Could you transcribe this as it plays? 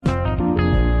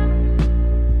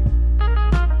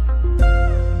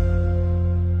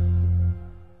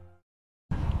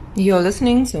You're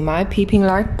listening to My Peeping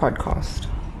Light podcast.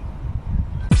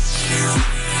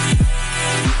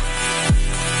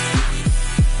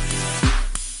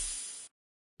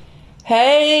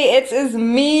 Hey, it is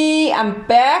me. I'm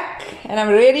back and I'm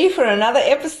ready for another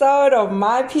episode of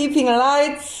My Peeping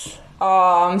Lights.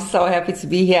 Oh, I'm so happy to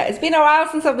be here. It's been a while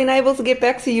since I've been able to get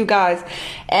back to you guys,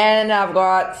 and I've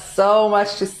got so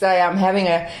much to say. I'm having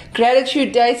a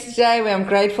gratitude day today where I'm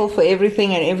grateful for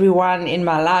everything and everyone in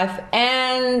my life,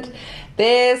 and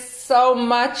there's so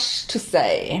much to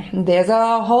say. There's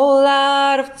a whole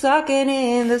lot of talking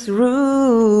in this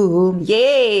room.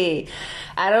 Yeah.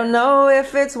 I don't know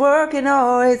if it's working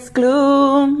or it's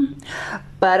gloom,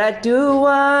 but I do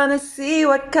want to see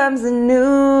what comes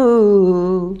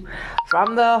anew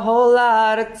from the whole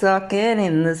lot of talking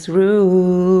in this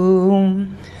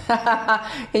room.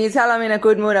 Can you tell I'm in a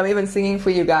good mood? I'm even singing for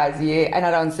you guys, yeah, and I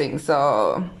don't sing.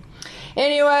 So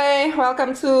anyway,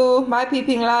 welcome to My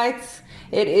Peeping Lights.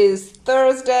 It is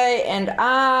Thursday and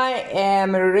I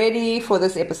am ready for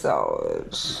this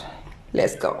episode.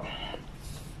 Let's go.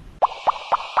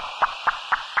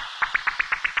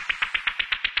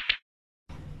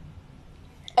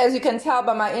 As you can tell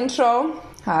by my intro,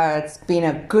 it's been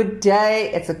a good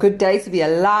day. It's a good day to be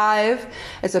alive.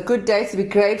 It's a good day to be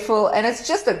grateful. And it's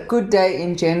just a good day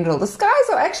in general. The skies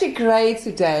are actually grey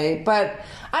today, but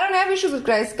I don't have issues with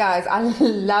grey skies. I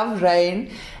love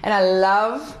rain, and I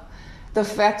love the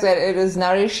fact that it is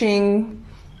nourishing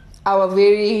our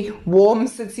very warm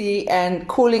city and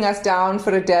cooling us down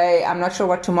for a day. I'm not sure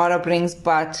what tomorrow brings,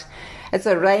 but it's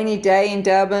a rainy day in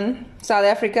Durban, South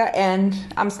Africa, and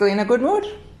I'm still in a good mood.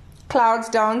 Clouds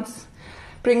don't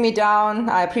bring me down.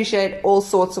 I appreciate all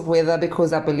sorts of weather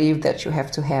because I believe that you have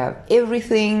to have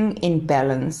everything in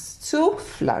balance to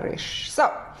flourish. So,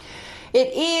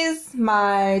 it is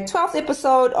my 12th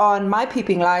episode on My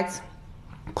Peeping Lights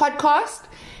podcast,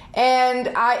 and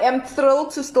I am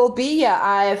thrilled to still be here.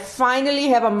 I finally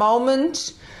have a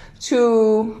moment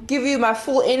to give you my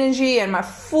full energy and my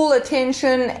full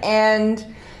attention,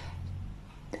 and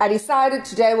I decided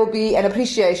today will be an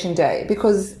appreciation day,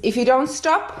 because if you don't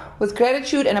stop with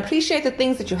gratitude and appreciate the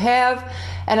things that you have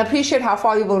and appreciate how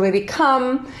far you've already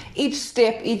come, each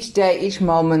step, each day, each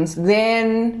moment,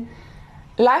 then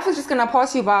life is just going to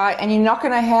pass you by and you're not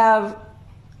going to have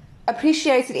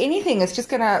appreciated anything. It's just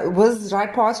going to whiz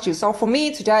right past you. So for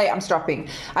me today, I'm stopping.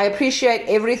 I appreciate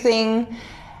everything.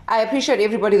 I appreciate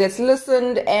everybody that's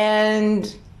listened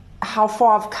and how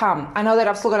far I've come. I know that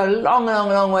I've still got a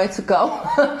long way to go.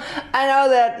 I know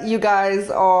that you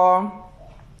guys are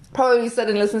probably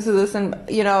sitting and listening to this and,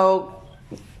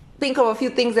 think of a few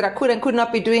things that I could and could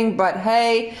not be doing, but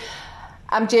hey,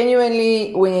 I'm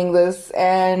genuinely winging this,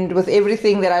 and with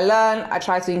everything that I learn, I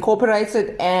try to incorporate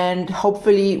it, and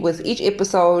hopefully with each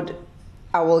episode,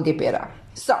 I will get better.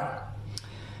 So,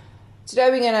 today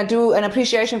we're going to do an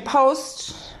appreciation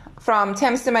post from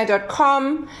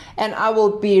tamstamay.com, and I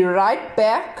will be right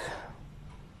back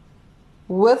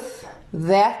with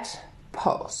that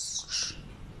post.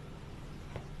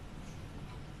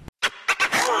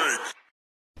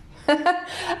 I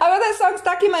got that song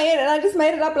stuck in my head and I just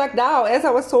made it up like now as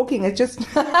I was talking. It's just,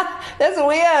 that's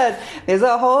weird. There's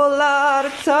a whole lot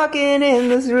of talking in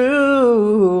this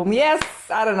room. Yes,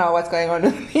 I don't know what's going on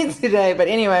with me today, but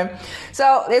anyway.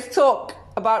 So let's talk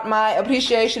about my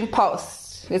appreciation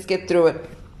post. Let's get through it.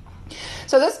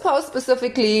 So this post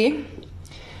specifically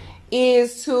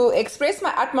is to express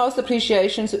my utmost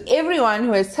appreciation to everyone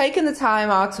who has taken the time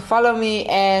out to follow me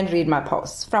and read my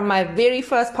posts from my very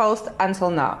first post until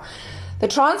now. The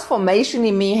transformation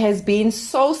in me has been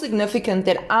so significant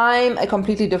that I'm a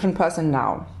completely different person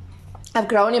now. I've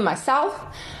grown in myself,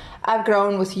 I've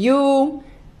grown with you,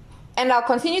 and I'll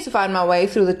continue to find my way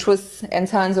through the twists and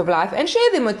turns of life and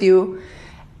share them with you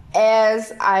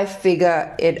as I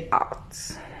figure it out.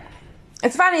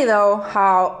 It's funny though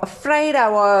how afraid I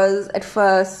was at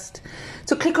first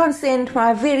to click on send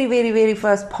my very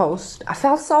first post. I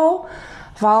felt so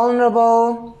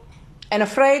vulnerable and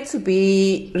afraid to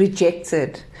be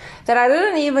rejected that I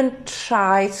didn't even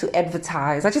try to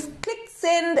advertise. I just clicked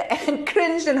send and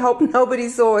cringed and hoped nobody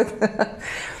saw it.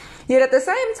 Yet at the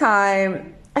same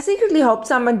time, I secretly hoped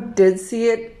someone did see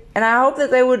it, and I hoped that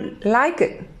they would like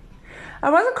it. I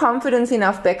wasn't confident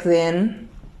enough back then.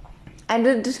 I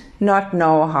did not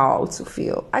know how to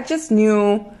feel. I just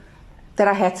knew that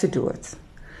I had to do it.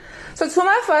 So to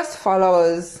my first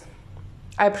followers,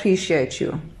 I appreciate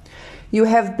you. You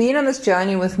have been on this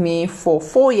journey with me for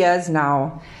 4 years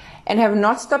now and have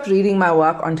not stopped reading my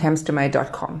work on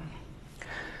tamstamay.com.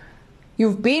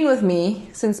 You've been with me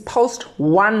since post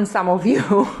 1, some of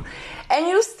you, and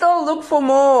you still look for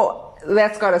more.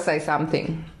 That's got to say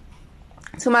something.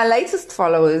 To my latest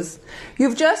followers,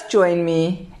 you've just joined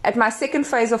me at my second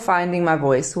phase of finding my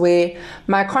voice, where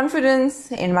my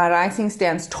confidence in my writing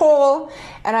stands tall,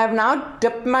 and I've now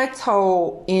dipped my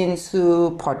toe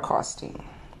into podcasting.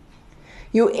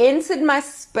 You entered my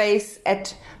space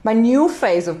at my new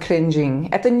phase of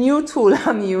cringing, at the new tool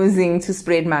I'm using to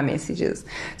spread my messages,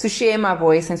 to share my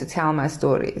voice and to tell my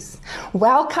stories.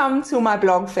 Welcome to my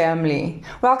blog family.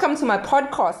 Welcome to my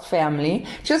podcast family.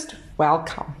 Just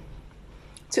welcome.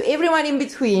 To everyone in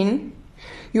between,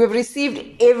 you have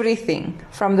received everything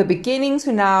from the beginning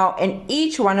to now, and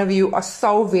each one of you are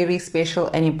so very special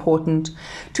and important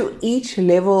to each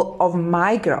level of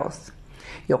my growth.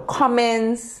 Your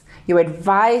comments, your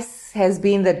advice has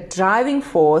been the driving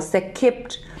force that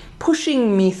kept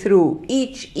pushing me through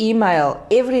each email,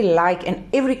 every like and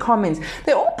every comment.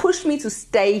 They all pushed me to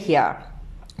stay here,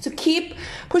 to keep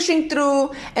pushing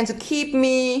through and to keep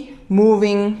me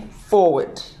moving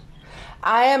forward.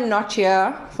 I am not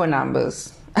here for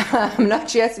numbers. I'm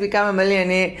not here to become a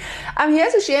millionaire. I'm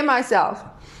here to share myself.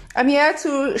 I'm here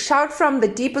to shout from the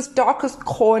deepest, darkest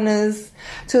corners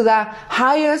to the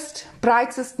highest,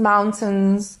 brightest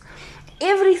mountains,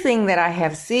 everything that I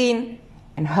have seen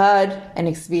and heard and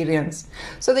experienced,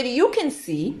 so that you can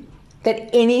see that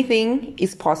anything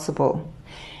is possible.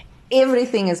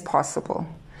 Everything is possible.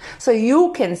 So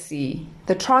you can see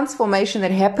the transformation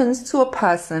that happens to a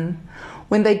person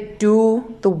when they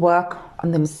do the work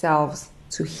on themselves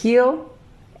to heal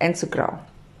and to grow.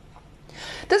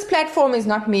 This platform is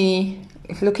not me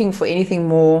looking for anything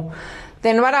more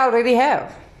than what I already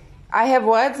have. I have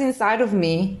words inside of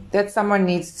me that someone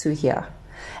needs to hear.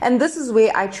 And this is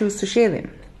where I choose to share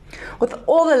them. With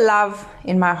all the love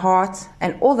in my heart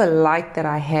and all the light that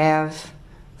I have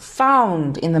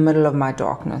found in the middle of my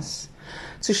darkness,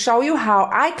 to show you how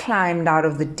I climbed out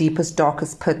of the deepest,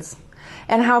 darkest pits,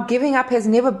 and how giving up has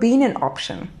never been an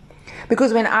option.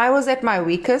 Because when I was at my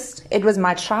weakest, it was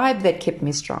my tribe that kept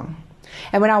me strong.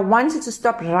 And when I wanted to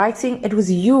stop writing, it was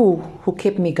you who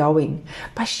kept me going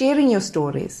by sharing your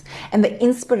stories and the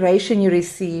inspiration you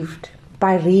received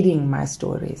by reading my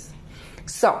stories.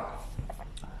 So,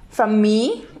 from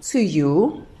me to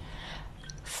you,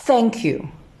 thank you.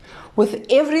 With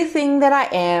everything that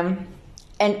I am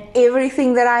and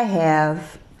everything that I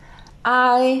have,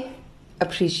 I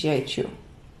appreciate you.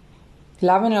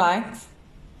 Love and light,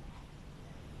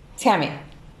 Tammy.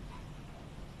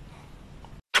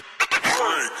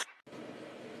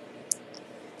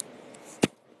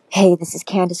 Hey, this is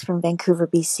Candace from Vancouver,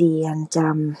 BC,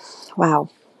 and wow,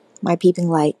 My Peeping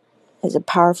Light is a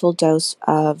powerful dose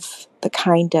of the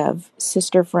kind of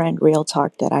sister friend real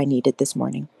talk that I needed this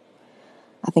morning.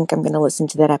 I think I'm going to listen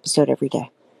to that episode every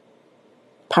day.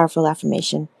 Powerful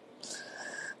affirmation.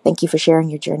 Thank you for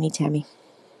sharing your journey, Tammy.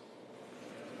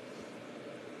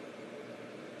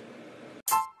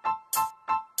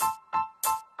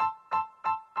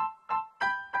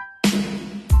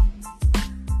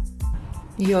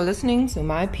 You're listening to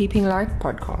My Peeping Light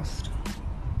podcast.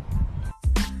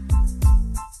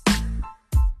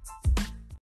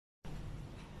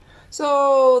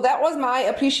 So that was my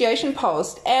appreciation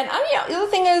post. And I mean, the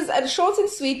other thing is, it's short and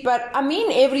sweet, but I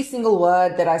mean every single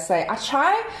word that I say. I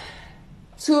try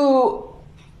to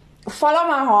follow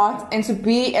my heart and to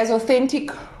be as authentic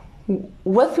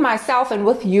with myself and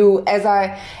with you as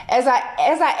I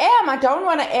am. I don't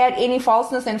want to add any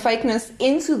falseness and fakeness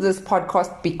into this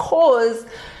podcast, because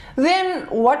then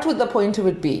what would the point of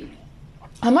it be?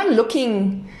 I'm not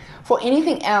looking for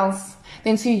anything else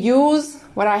than to use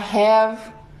what I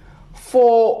have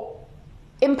for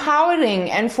empowering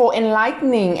and for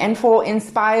enlightening and for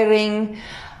inspiring.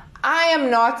 I am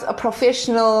not a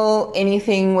professional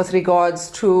anything with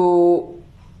regards to,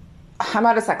 I'm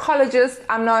not a psychologist.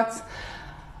 I'm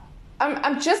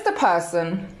just a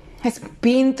person who's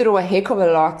been through a heck of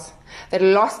a lot, that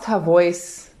lost her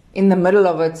voice in the middle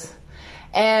of it.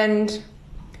 And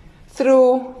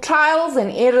through trials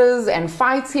and errors and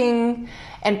fighting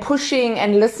and pushing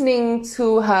and listening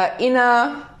to her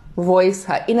inner voice,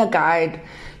 her inner guide,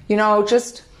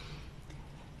 just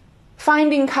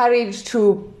finding courage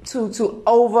to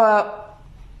overcome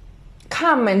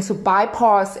and to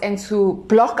bypass and to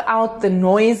block out the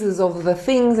noises of the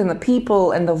things and the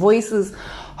people and the voices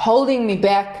holding me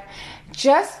back,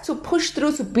 just to push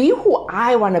through to be who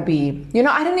I want to be.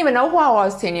 I didn't even know who I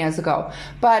was 10 years ago,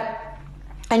 but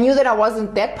I knew that I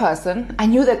wasn't that person. I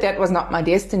knew that that was not my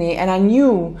destiny, and I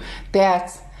knew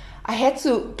that I had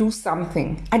to do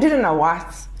something. I didn't know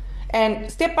what.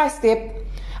 And step by step,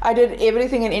 I did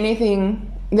everything and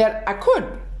anything that I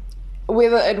could,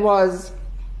 whether it was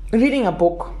reading a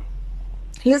book,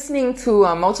 listening to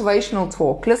a motivational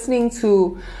talk, listening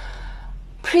to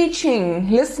preaching,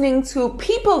 listening to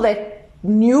people that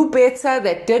knew better,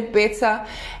 that did better.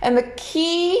 And the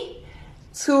key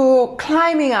to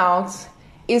climbing out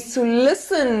is to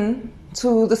listen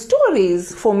to the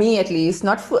stories, for me at least.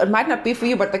 It might not be for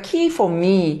you, but the key for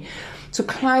me to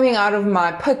climbing out of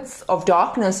my pits of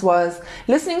darkness was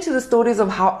listening to the stories of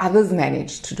how others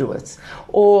managed to do it,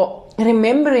 or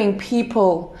remembering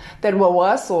people that were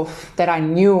worse off that I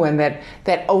knew and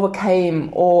that overcame,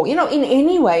 or, in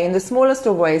any way, in the smallest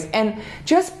of ways, and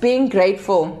just being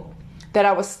grateful that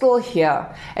I was still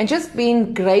here, and just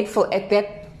being grateful at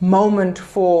that moment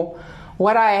for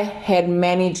what I had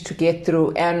managed to get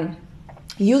through, and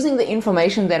using the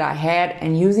information that I had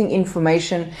and using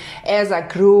information as I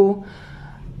grew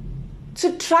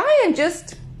to try and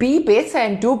just be better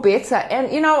and do better. And,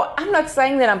 I'm not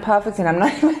saying that I'm perfect, and I'm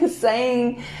not even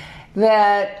saying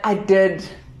that I did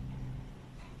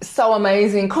so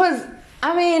amazing, because,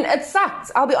 it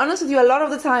sucked. I'll be honest with you, a lot of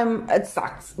the time it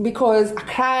sucked, because I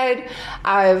cried,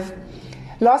 I've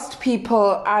lost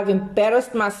people, I've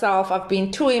embarrassed myself, I've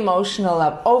been too emotional,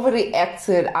 I've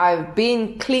overreacted, I've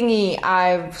been clingy,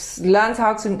 I've learned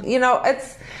how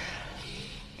to,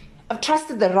 I've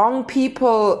trusted the wrong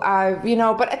people,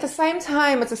 but at the same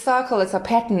time, it's a circle, it's a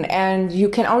pattern, and you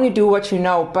can only do what you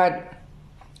know. But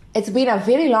it's been a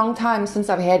very long time since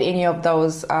I've had any of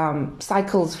those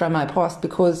cycles from my past,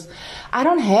 because I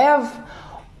don't have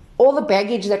all the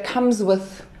baggage that comes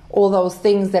with all those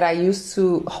things that I used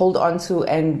to hold on to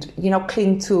and,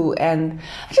 cling to, and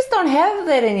I just don't have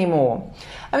that anymore.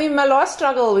 My last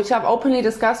struggle, which I've openly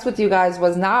discussed with you guys,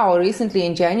 was recently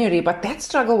in January, but that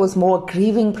struggle was more a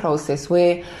grieving process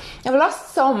where I've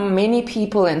lost so many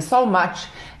people and so much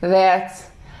that,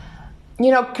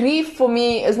 grief for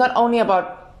me is not only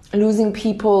about losing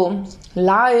people's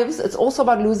lives, it's also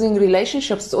about losing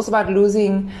relationships, it's also about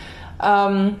losing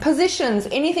positions,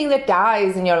 anything that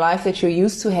dies in your life that you're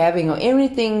used to having, or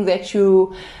anything that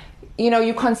you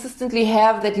consistently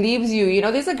have that leaves you.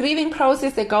 There's a grieving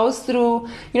process that goes through,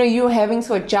 you having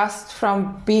to adjust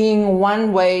from being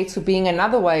one way to being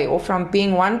another way, or from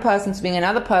being one person to being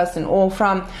another person, or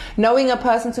from knowing a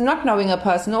person to not knowing a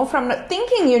person, or from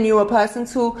thinking you knew a person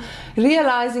to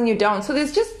realizing you don't. So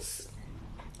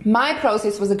my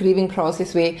process was a grieving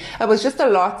process where it was just a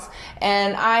lot,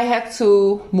 and I had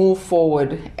to move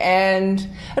forward. And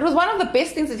it was one of the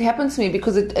best things that happened to me,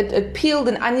 because it peeled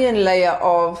an onion layer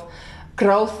of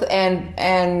growth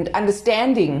and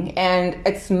understanding, and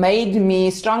it's made me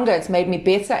stronger, it's made me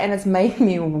better, and it's made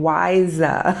me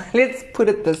wiser. Let's put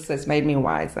it this way, it's made me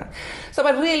wiser. So,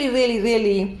 but really, really,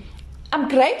 really, I'm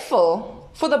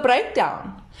grateful for the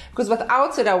breakdown, because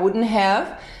without it, I wouldn't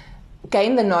have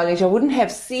gained the knowledge, I wouldn't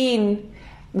have seen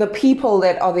the people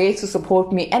that are there to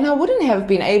support me, and I wouldn't have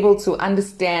been able to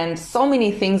understand so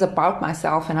many things about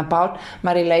myself and about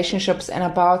my relationships and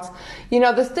about, the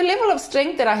level of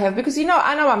strength that I have, because, I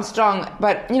know I'm strong,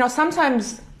 but,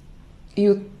 sometimes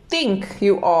you think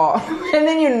you are and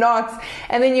then you're not,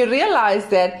 and then you realize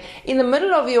that in the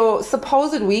middle of your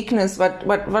supposed weakness,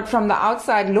 what from the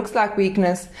outside looks like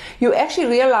weakness, you actually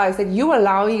realize that you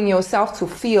allowing yourself to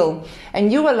feel,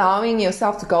 and you allowing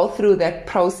yourself to go through that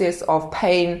process of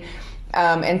pain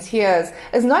and tears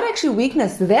is not actually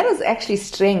weakness, that is actually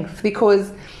strength.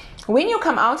 Because when you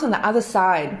come out on the other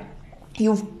side,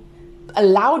 you've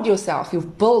allowed yourself,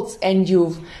 you've built and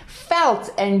you've felt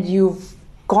and you've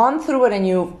gone through it,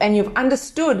 and you've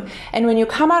understood, and when you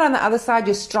come out on the other side,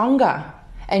 you're stronger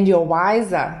and you're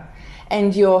wiser,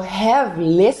 and you'll have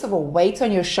less of a weight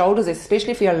on your shoulders,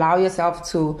 especially if you allow yourself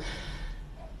to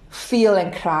feel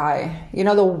and cry.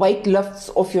 The weight lifts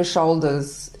off your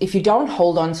shoulders if you don't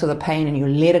hold on to the pain and you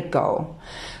let it go.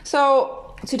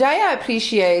 So today I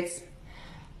appreciate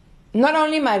not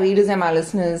only my readers and my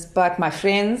listeners, but my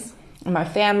friends and my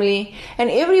family and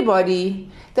everybody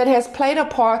that has played a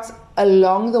part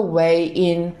along the way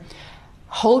in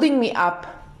holding me up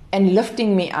and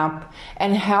lifting me up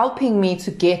and helping me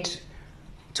to get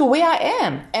to where I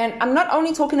am. And I'm not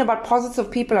only talking about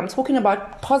positive people, I'm talking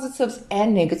about positives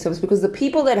and negatives, because the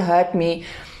people that hurt me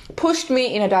pushed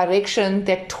me in a direction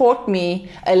that taught me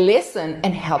a lesson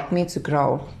and helped me to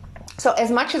grow. So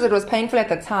as much as it was painful at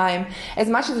the time, as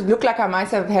much as it looked like I might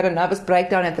have had a nervous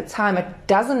breakdown at the time, it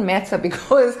doesn't matter,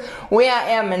 because where I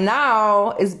am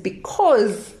now is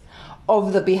because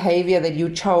of the behavior that you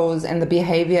chose and the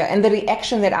behavior and the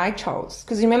reaction that I chose.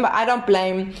 Because remember, I don't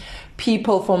blame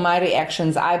people for my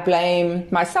reactions. I blame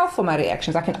myself for my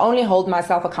reactions. I can only hold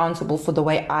myself accountable for the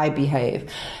way I behave.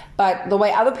 But the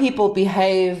way other people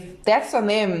behave, that's on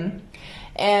them.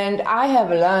 And I have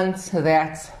learned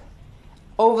that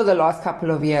over the last couple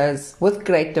of years with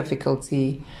great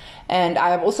difficulty. And I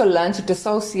have also learned to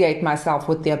dissociate myself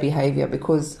with their behavior,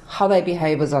 because how they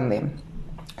behave is on them.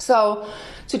 So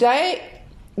today,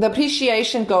 the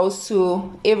appreciation goes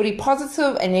to every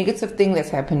positive and negative thing that's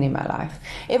happened in my life.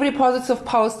 Every positive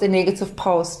post and negative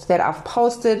post that I've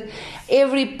posted,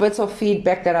 every bit of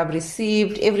feedback that I've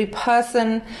received, every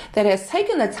person that has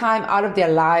taken the time out of their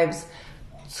lives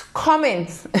to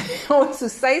comment or to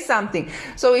say something.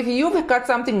 So if you've got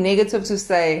something negative to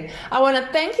say, I want to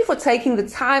thank you for taking the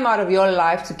time out of your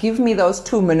life to give me those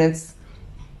 2 minutes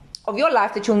of your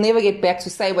life that you'll never get back to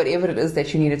say whatever it is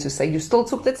that you needed to say. You still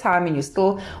took the time and you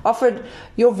still offered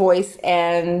your voice,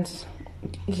 and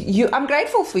I'm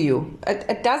grateful for you.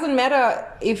 It doesn't matter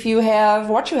if you have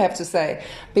what you have to say,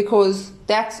 because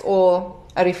that's all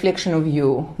a reflection of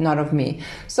you, not of me.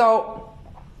 So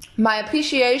my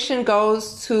appreciation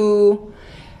goes to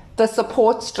the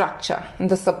support structure and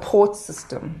the support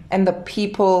system and the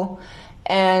people.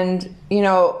 And,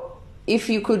 if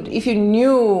you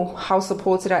knew how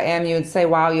supported I am, you would say,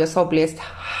 wow, you're so blessed.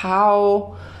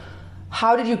 How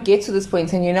did you get to this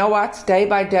point? And you know what? Day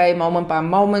by day, moment by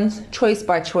moment, choice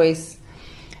by choice,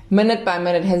 minute by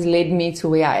minute has led me to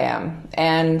where I am.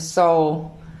 And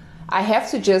so I have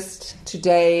to just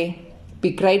today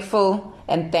be grateful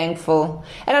and thankful.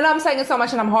 And I know I'm saying it so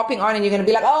much and I'm hopping on, and you're going to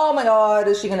be like, oh my God,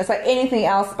 is she going to say anything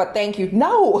else but thank you?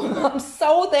 No, I'm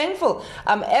so thankful.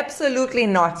 I'm absolutely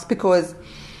not, because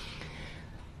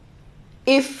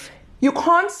if you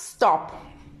can't stop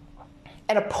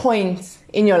at a point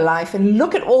in your life and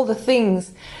look at all the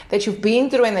things that you've been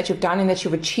through and that you've done and that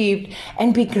you've achieved,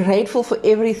 and be grateful for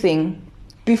everything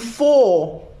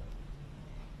before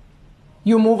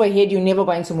you move ahead, you're never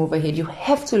going to move ahead. You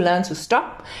have to learn to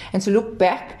stop and to look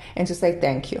back and to say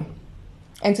thank you.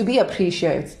 And to be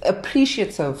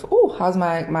appreciative. Oh, how's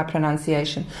my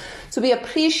pronunciation? To be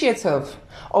appreciative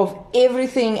of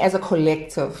everything as a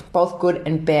collective, both good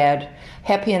and bad,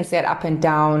 happy and sad, up and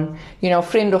down,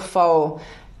 friend or foe.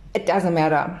 It doesn't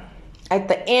matter. At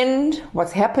the end,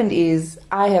 what's happened is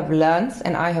I have learned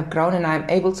and I have grown, and I'm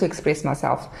able to express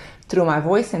myself through my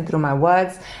voice and through my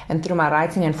words and through my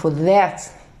writing. And for that,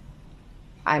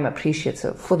 I'm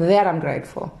appreciative. For that, I'm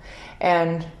grateful.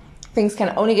 And things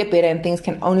can only get better and things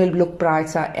can only look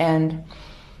brighter. And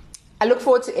I look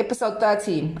forward to episode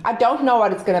 13. I don't know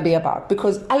what it's going to be about,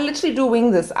 because I literally do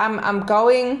wing this. I'm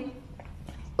going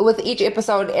with each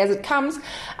episode as it comes.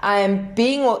 I'm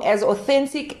being as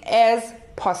authentic as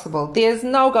possible. There's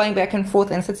no going back and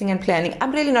forth and sitting and planning.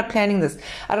 I'm really not planning this.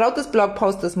 I wrote this blog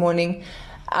post this morning.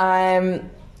 I'm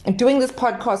doing this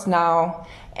podcast now,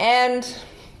 and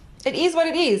it is what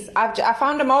it is. I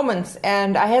found a moment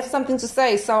and I have something to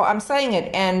say, so I'm saying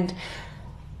it, and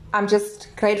I'm just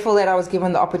grateful that I was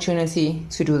given the opportunity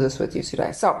to do this with you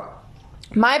today. So,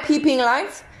 My Peeping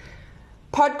Light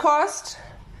podcast,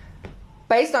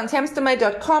 based on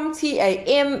tamstame.com,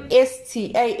 TAMSTAME.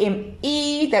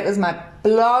 That is my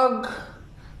blog.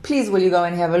 Please will you go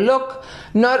and have a look.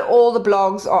 Not all the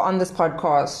blogs are on this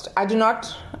podcast. I do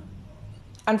not,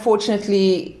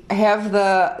 unfortunately, have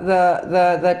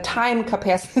the time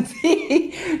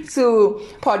capacity to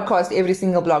podcast every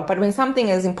single blog. But when something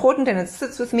is important and it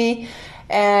sits with me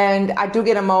and I do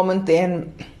get a moment,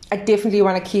 then I definitely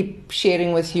want to keep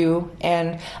sharing with you.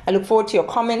 And I look forward to your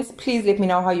comments. Please let me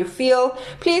know how you feel.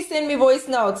 Please send me voice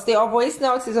notes. There are voice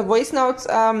notes. There's a voice notes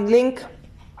link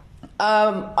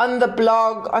on the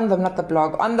blog, on the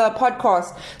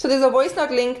podcast. So there's a voice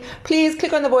note link. Please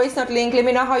click on the voice note link. Let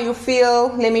me know how you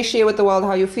feel. Let me share with the world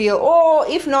how you feel. Or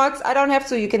if not, I don't have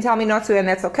to. You can tell me not to, and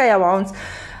that's okay. I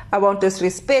won't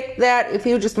disrespect that. If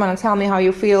you just want to tell me how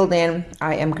you feel, then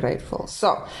I am grateful.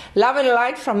 So love and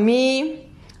light from me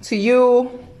to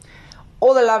you.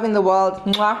 All the love in the world.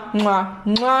 Mwah, mwah,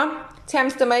 mwah.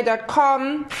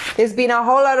 tamstame.com. There's been a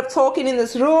whole lot of talking in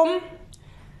this room,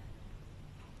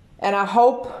 and I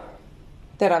hope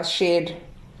that I've shared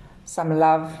some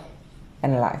love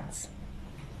and light.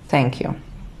 Thank you.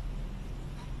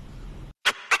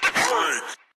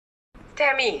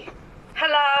 Tammy,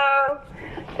 hello.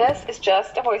 This is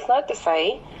just a voice note to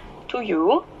say to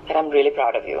you that I'm really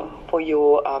proud of you for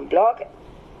your blog,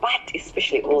 but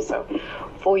especially also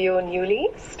for your newly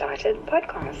started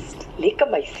podcast. Lekker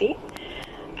meisie.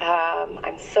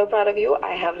 I'm so proud of you.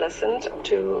 I have listened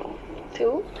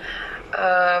to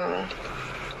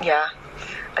yeah,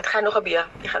 het gaan nog gebeuren.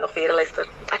 Ik ga nog verder luisteren.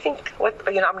 I think,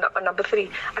 I'm number 3.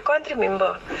 I can't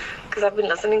remember, because I've been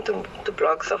listening to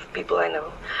blogs of people I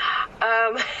know.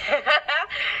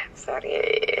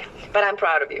 Sorry, but I'm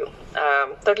proud of you.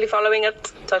 Totally following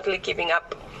it, totally keeping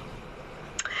up.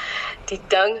 Die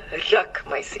ding ruk,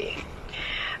 meisie.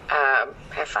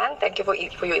 Have fun. Thank you for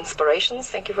your inspirations.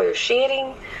 Thank you for your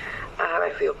sharing.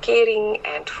 and for your caring,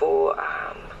 and for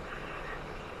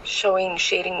showing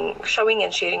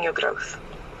and sharing your growth.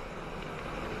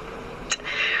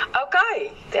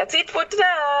 Okay, that's it for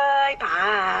today.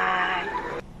 Bye.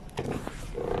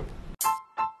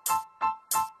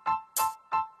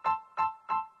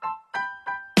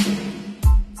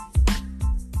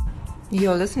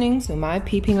 You're listening to My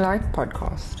Peeping Light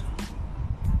podcast.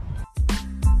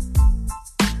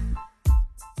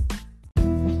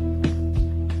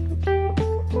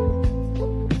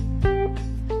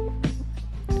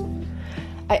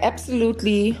 I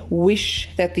absolutely wish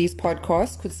that these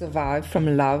podcasts could survive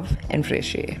from love and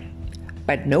fresh air.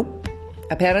 But nope.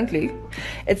 Apparently,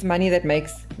 it's money that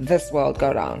makes this world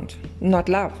go round, not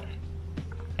love.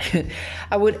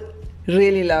 I would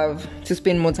really love to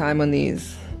spend more time on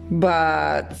these,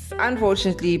 but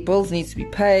unfortunately, bills need to be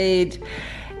paid,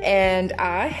 and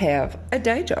I have a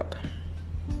day job.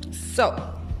 So,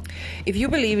 if you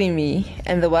believe in me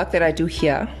and the work that I do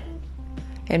here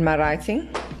and my writing,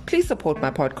 please support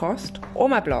my podcast or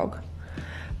my blog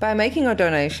by making a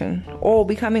donation or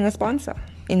becoming a sponsor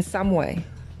in some way,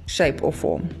 shape, or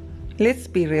form. Let's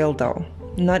be real though,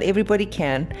 not everybody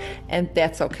can, and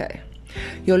that's okay.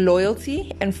 Your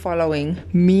loyalty and following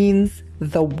means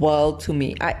the world to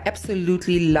me. I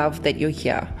absolutely love that you're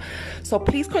here. So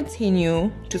please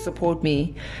continue to support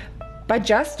me by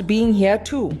just being here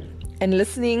too, and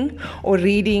listening or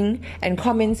reading and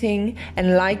commenting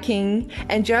and liking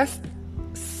and just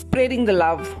spreading the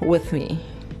love with me.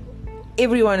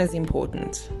 Everyone is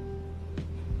important,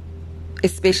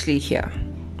 especially here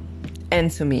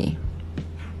and to me.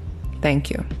 Thank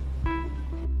you.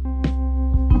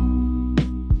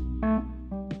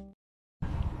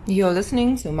 You're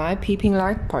listening to My Peeping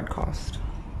Light podcast.